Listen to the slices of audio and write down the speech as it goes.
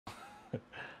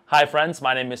Hi friends,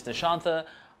 my name is Nishantha.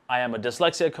 I am a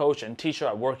dyslexia coach and teacher.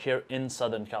 I work here in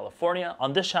Southern California.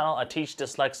 On this channel, I teach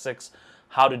dyslexics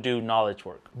how to do knowledge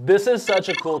work. This is such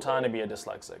a cool time to be a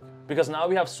dyslexic because now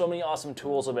we have so many awesome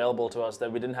tools available to us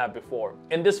that we didn't have before.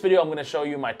 In this video, I'm going to show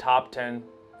you my top 10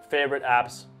 favorite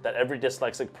apps that every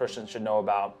dyslexic person should know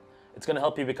about. It's going to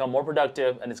help you become more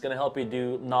productive and it's going to help you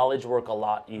do knowledge work a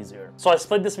lot easier. So I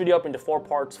split this video up into 4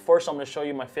 parts. First, I'm going to show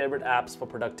you my favorite apps for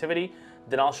productivity.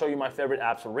 Then I'll show you my favorite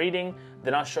apps for reading.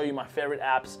 Then I'll show you my favorite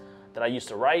apps that I used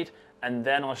to write. And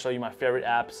then I'll show you my favorite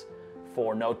apps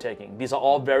for note-taking. These are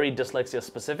all very dyslexia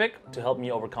specific to help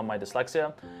me overcome my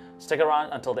dyslexia. Stick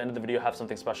around until the end of the video. I have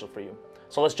something special for you.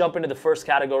 So let's jump into the first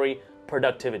category,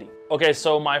 productivity. Okay,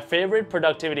 so my favorite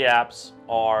productivity apps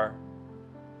are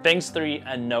Things 3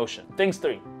 and Notion. Things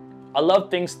 3. I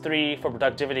love Things 3 for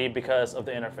productivity because of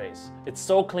the interface. It's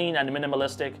so clean and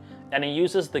minimalistic, and it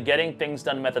uses the Getting Things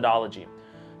Done methodology.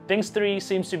 Things 3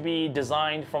 seems to be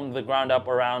designed from the ground up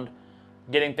around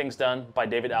Getting Things Done by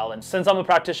David Allen. Since I'm a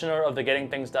practitioner of the Getting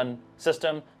Things Done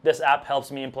system, this app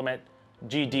helps me implement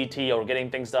GDT or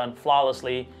Getting Things Done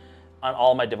flawlessly on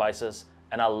all my devices,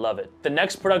 and I love it. The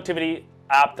next productivity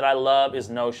app that I love is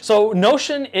Notion. So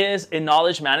Notion is a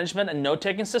knowledge management and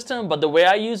note-taking system, but the way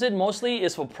I use it mostly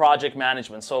is for project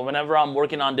management. So whenever I'm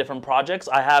working on different projects,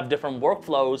 I have different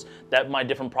workflows that my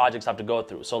different projects have to go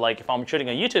through. So like if I'm shooting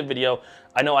a YouTube video,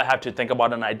 I know I have to think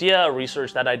about an idea,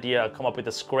 research that idea, come up with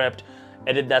a script,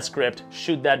 edit that script,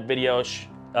 shoot that video,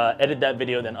 edit that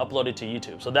video, then upload it to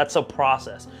YouTube. So that's a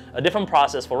process. A different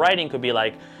process for writing could be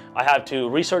like, I have to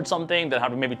research something, then I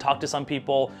have to maybe talk to some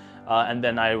people, and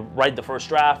then I write the first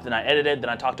draft, then I edit it, then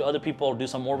I talk to other people, do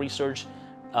some more research,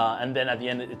 and then at the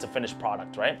end it's a finished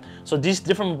product, right? So these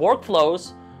different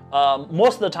workflows,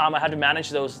 most of the time I had to manage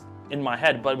those in my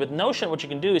head, but with Notion what you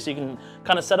can do is you can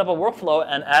kind of set up a workflow,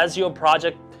 and as your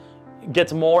project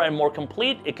gets more and more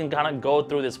complete, it can kind of go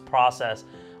through this process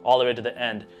all the way to the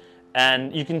end.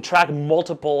 And you can track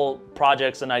multiple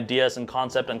projects and ideas and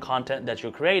concept and content that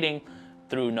you're creating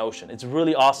through Notion. It's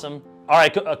really awesome. All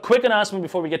right, a quick announcement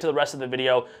before we get to the rest of the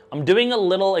video. I'm doing a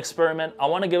little experiment. I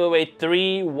want to give away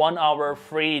 3 one-hour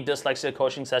free dyslexia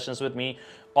coaching sessions with me.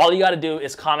 All you got to do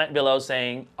is comment below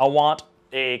saying, I want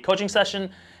a coaching session,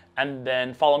 and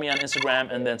then follow me on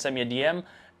Instagram and then send me a DM.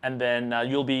 And then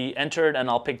you'll be entered, and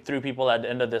I'll pick 3 people at the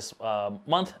end of this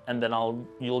month, and then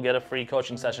you'll get a free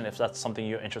coaching session if that's something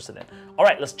you're interested in. All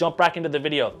right, let's jump back into the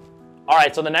video. All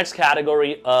right, so the next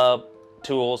category of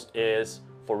tools is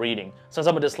for reading. Since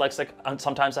I'm a dyslexic,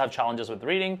 sometimes I have challenges with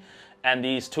reading, and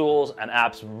these tools and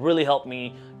apps really help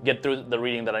me get through the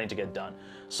reading that I need to get done.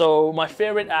 So my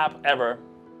favorite app ever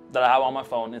that I have on my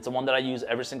phone, it's the one that I use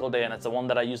every single day, and it's the one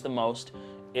that I use the most,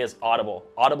 is Audible.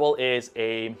 Audible is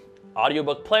a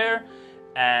audiobook player,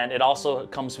 and it also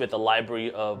comes with a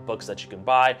library of books that you can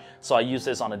buy. So I use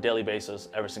this on a daily basis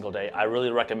every single day. I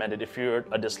really recommend it. If you're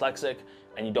a dyslexic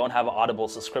and you don't have an Audible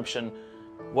subscription,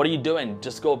 what are you doing?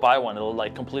 Just go buy one. It'll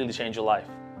like completely change your life.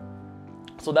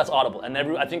 So that's Audible, and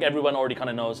I think everyone already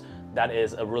kind of knows that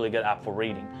is a really good app for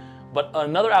reading. But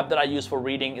another app that I use for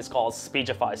reading is called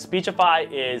Speechify. Speechify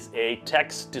is a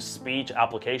text-to-speech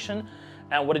application.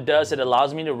 And what it does, it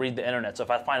allows me to read the internet. So if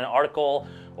I find an article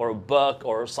or a book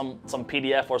or some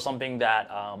PDF or something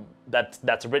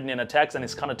that's written in a text and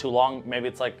it's kind of too long, maybe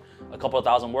it's like a couple of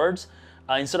thousand words,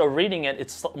 instead of reading it,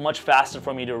 it's much faster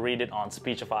for me to read it on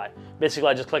Speechify. Basically,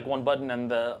 I just click one button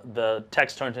and the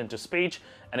text turns into speech,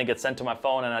 and it gets sent to my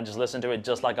phone, and I just listen to it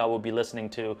just like I would be listening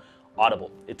to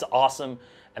Audible. It's awesome,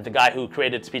 and the guy who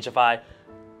created Speechify,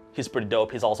 he's pretty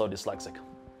dope. He's also dyslexic.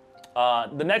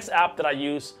 The next app that I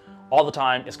use all the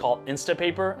time is called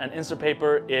Instapaper, and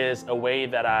Instapaper is a way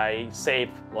that I save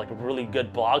like really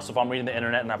good blogs. So if I'm reading the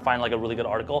internet and I find like a really good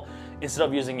article, instead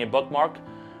of using a bookmark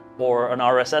or an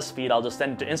RSS feed, I'll just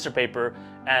send it to Instapaper,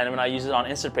 and when I use it on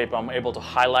Instapaper, I'm able to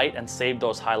highlight and save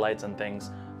those highlights and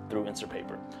things through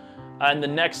Instapaper. And the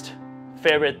next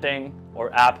favorite thing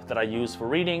or app that I use for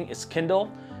reading is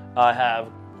Kindle. I have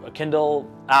a Kindle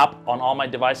app on all my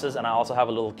devices, and I also have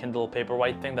a little Kindle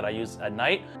Paperwhite thing that I use at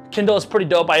night. Kindle is pretty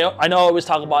dope. I know I always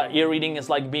talk about ear reading as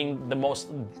like being the most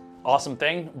awesome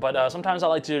thing, but sometimes I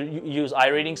like to use eye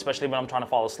reading, especially when I'm trying to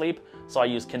fall asleep, so I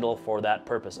use Kindle for that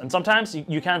purpose. And sometimes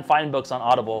you can't find books on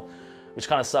Audible, which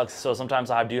kind of sucks, so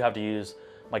sometimes I do have to use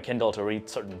my Kindle to read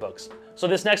certain books. So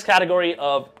this next category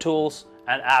of tools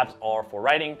and apps are for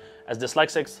writing. As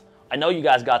dyslexics, I know you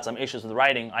guys got some issues with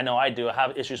writing. I know I do. I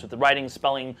have issues with the writing,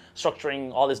 spelling,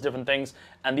 structuring, all these different things,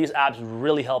 and these apps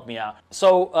really help me out.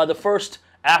 So the first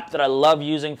app that I love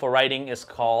using for writing is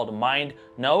called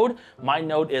MindNode.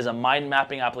 MindNode is a mind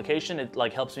mapping application. It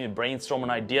like helps me brainstorm an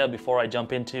idea before I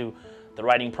jump into the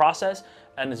writing process.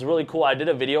 And it's really cool. I did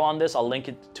a video on this. I'll link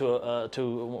it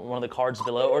to one of the cards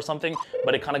below or something,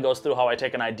 but it kind of goes through how I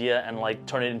take an idea and like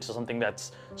turn it into something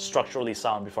that's structurally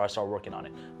sound before I start working on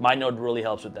it. MindNode really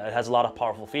helps with that. It has a lot of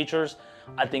powerful features.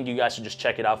 I think you guys should just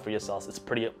check it out for yourselves. It's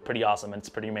pretty awesome and it's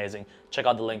pretty amazing. Check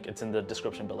out the link. It's in the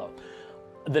description below.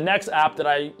 The next app that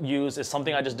I use is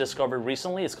something I just discovered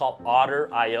recently. It's called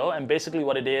Otter.io, and basically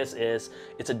what it is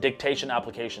it's a dictation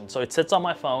application. So it sits on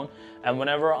my phone, and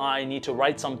whenever I need to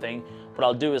write something, what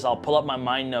I'll do is I'll pull up my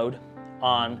MindNode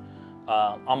on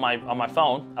my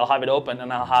phone. I'll have it open,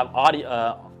 and I'll have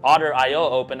Otter.io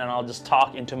open, and I'll just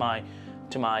talk into my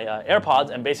AirPods.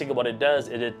 And basically what it does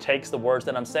is it takes the words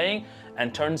that I'm saying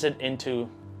and turns it into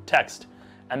text.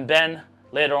 And then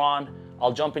later on,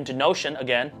 I'll jump into Notion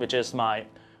again, which is my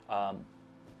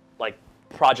like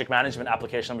project management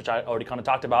application, which I already kind of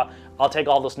talked about. I'll take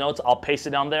all those notes, I'll paste it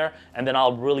down there, and then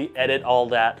I'll really edit all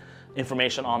that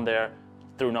information on there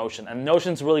through Notion. And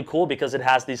Notion's really cool because it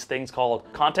has these things called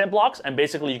content blocks, and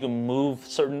basically you can move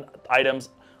certain items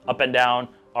up and down,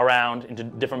 around into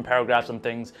different paragraphs and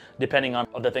things, depending on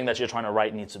what the thing that you're trying to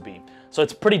write needs to be. So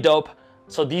it's pretty dope.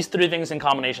 So these three things in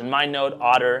combination, MindNode,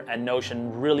 Otter, and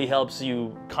Notion, really helps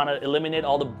you kind of eliminate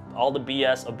all the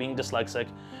BS of being dyslexic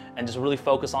and just really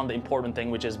focus on the important thing,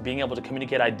 which is being able to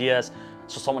communicate ideas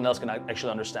so someone else can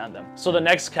actually understand them. So the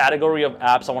next category of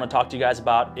apps I want to talk to you guys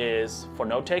about is for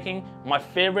note-taking. My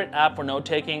favorite app for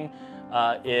note-taking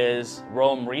is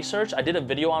Roam Research. I did a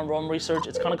video on Roam Research.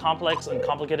 It's kind of complex and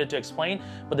complicated to explain,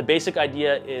 but the basic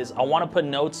idea is I want to put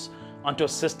notes onto a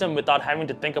system without having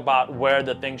to think about where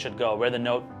the thing should go, where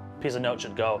the piece of note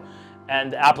should go.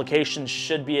 And the application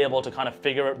should be able to kind of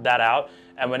figure that out.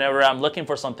 And whenever I'm looking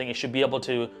for something, it should be able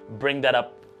to bring that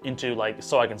up into like,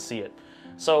 so I can see it.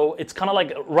 So it's kind of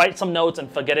like write some notes and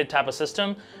forget it type of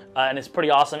system. And it's pretty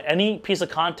awesome. Any piece of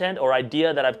content or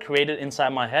idea that I've created inside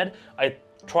my head, I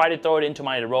try to throw it into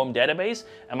my Roam database,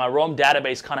 and my Roam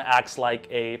database kind of acts like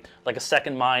a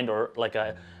second mind, or like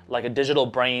a digital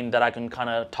brain that I can kind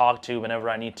of talk to whenever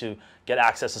I need to get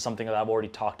access to something that I've already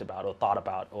talked about or thought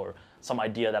about, or some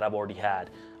idea that I've already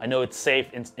had. I know it's safe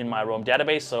in my Roam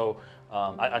database, so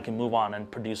I can move on and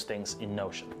produce things in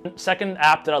Notion. Second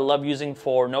app that I love using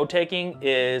for note-taking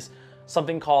is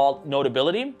something called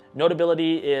Notability.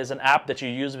 Notability is an app that you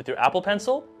use with your Apple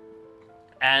Pencil.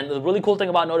 And the really cool thing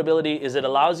about Notability is it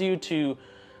allows you to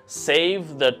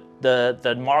save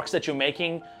the marks that you're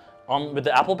making with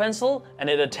the Apple Pencil, and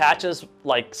it attaches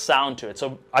like sound to it.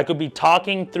 So I could be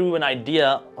talking through an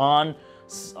idea on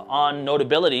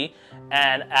Notability,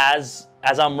 and as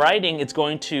I'm writing, it's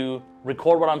going to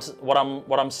record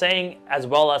what I'm saying as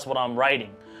well as what I'm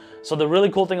writing. So the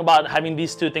really cool thing about having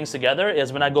these two things together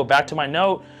is when I go back to my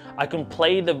note, I can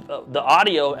play the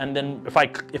audio, and then if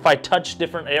I touch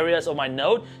different areas of my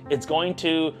note, it's going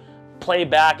to play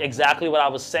back exactly what I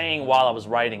was saying while I was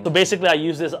writing. So basically I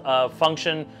use this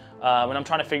function when I'm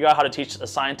trying to figure out how to teach a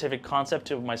scientific concept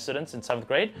to my students in 7th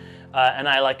grade, and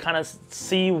I like kind of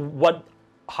see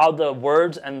how the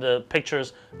words and the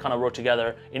pictures kind of work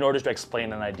together in order to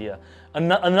explain an idea.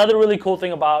 Another really cool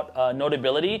thing about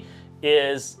Notability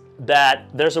is that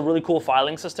there's a really cool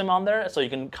filing system on there, so you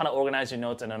can kind of organize your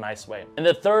notes in a nice way. And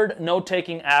the third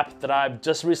note-taking app that I've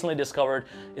just recently discovered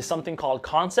is something called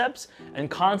Concepts. And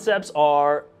Concepts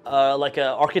are like an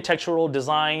architectural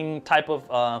design type of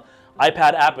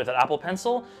iPad app with an Apple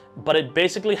Pencil, but it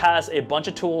basically has a bunch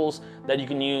of tools that you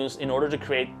can use in order to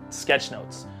create sketch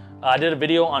notes. I did a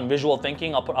video on visual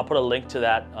thinking. I'll put a link to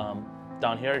that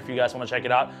down here if you guys want to check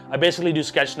it out. I basically do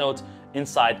sketch notes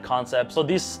inside Concepts. So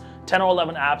these 10 or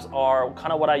 11 apps are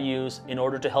kind of what I use in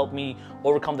order to help me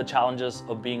overcome the challenges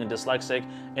of being a dyslexic,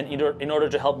 and in order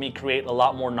to help me create a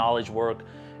lot more knowledge work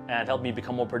and help me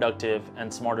become more productive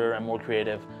and smarter and more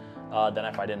creative than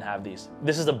if I didn't have these.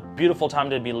 This is a beautiful time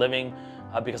to be living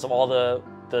because of all the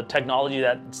technology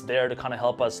that's there to kind of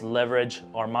help us leverage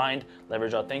our mind,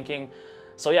 leverage our thinking.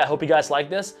 So yeah, I hope you guys like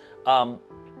this.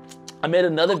 I made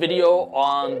another video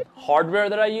on hardware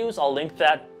that I use. I'll link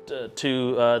that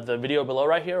to the video below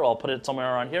right here, or I'll put it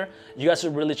somewhere around here. You guys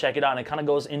should really check it out, and it kind of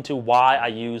goes into why I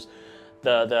use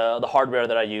the hardware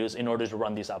that I use in order to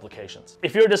run these applications.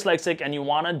 If you're dyslexic and you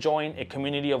want to join a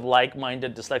community of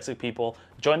like-minded dyslexic people,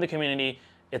 join the community.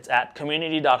 It's at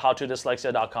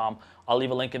community.howtodyslexia.com. I'll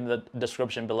leave a link in the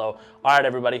description below. All right,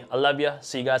 everybody, I love you.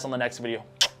 See you guys on the next video.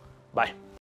 Bye.